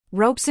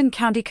Robeson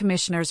County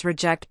Commissioners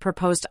reject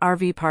proposed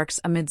RV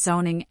parks amid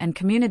zoning and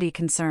community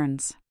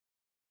concerns.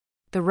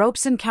 The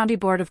Robeson County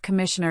Board of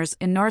Commissioners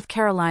in North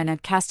Carolina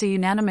cast a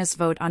unanimous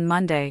vote on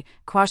Monday,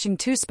 quashing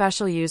two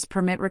special use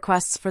permit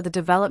requests for the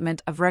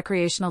development of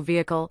recreational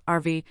vehicle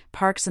 (RV)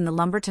 parks in the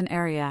Lumberton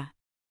area.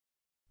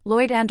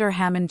 Lloyd Ander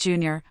Hammond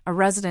Jr., a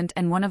resident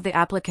and one of the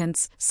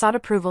applicants, sought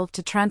approval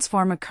to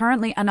transform a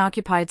currently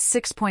unoccupied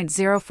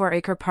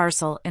 6.04-acre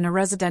parcel in a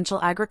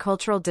residential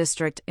agricultural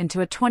district into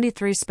a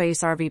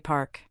 23-space RV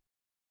park.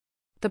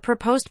 The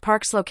proposed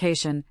park's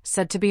location,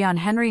 said to be on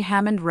Henry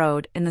Hammond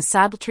Road in the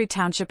Saddletree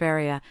Township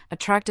area,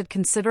 attracted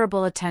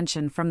considerable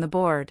attention from the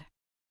board.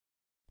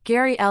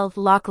 Gary L.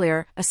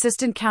 Locklear,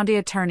 assistant county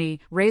attorney,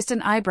 raised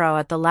an eyebrow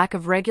at the lack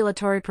of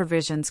regulatory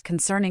provisions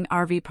concerning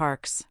RV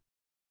parks.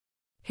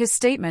 His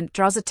statement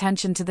draws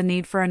attention to the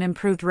need for an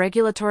improved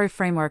regulatory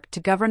framework to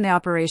govern the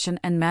operation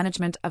and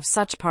management of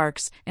such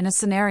parks, in a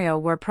scenario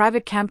where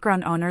private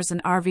campground owners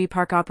and RV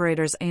park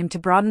operators aim to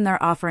broaden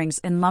their offerings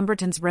in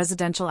Lumberton's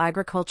residential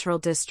agricultural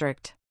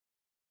district.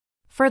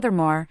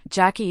 Furthermore,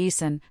 Jackie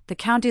Eason, the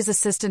county's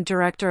assistant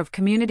director of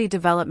community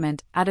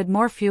development, added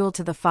more fuel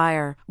to the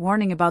fire,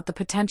 warning about the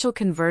potential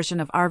conversion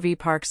of RV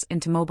parks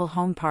into mobile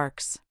home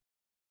parks.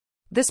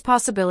 This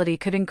possibility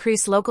could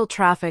increase local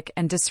traffic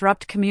and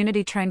disrupt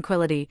community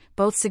tranquility,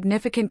 both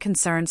significant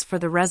concerns for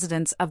the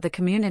residents of the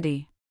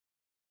community.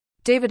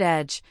 David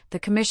Edge, the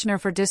commissioner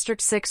for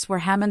District 6 where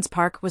Hammond's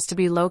Park was to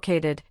be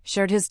located,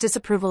 shared his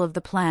disapproval of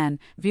the plan,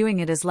 viewing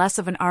it as less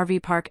of an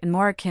RV park and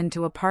more akin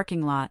to a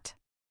parking lot.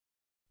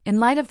 In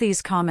light of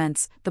these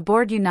comments, the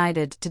board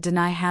united to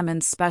deny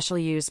Hammond's special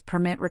use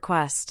permit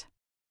request.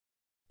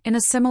 In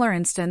a similar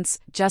instance,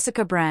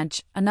 Jessica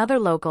Branch, another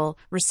local,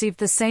 received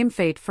the same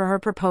fate for her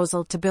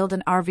proposal to build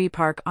an RV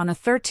park on a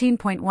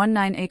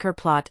 13.19-acre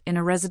plot in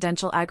a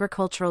residential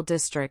agricultural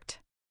district.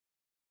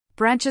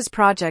 Branch's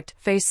project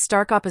faced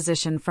stark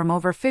opposition from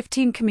over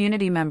 15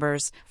 community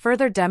members,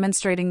 further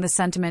demonstrating the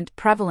sentiment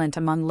prevalent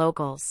among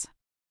locals.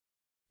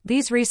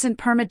 These recent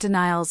permit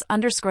denials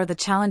underscore the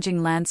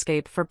challenging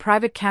landscape for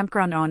private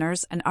campground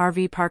owners and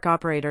RV park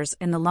operators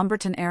in the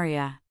Lumberton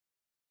area.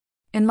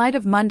 In light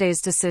of Monday's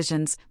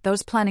decisions,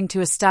 those planning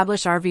to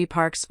establish RV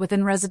parks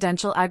within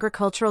residential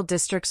agricultural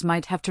districts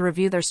might have to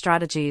review their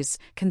strategies,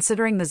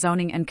 considering the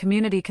zoning and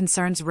community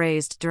concerns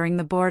raised during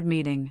the board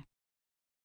meeting.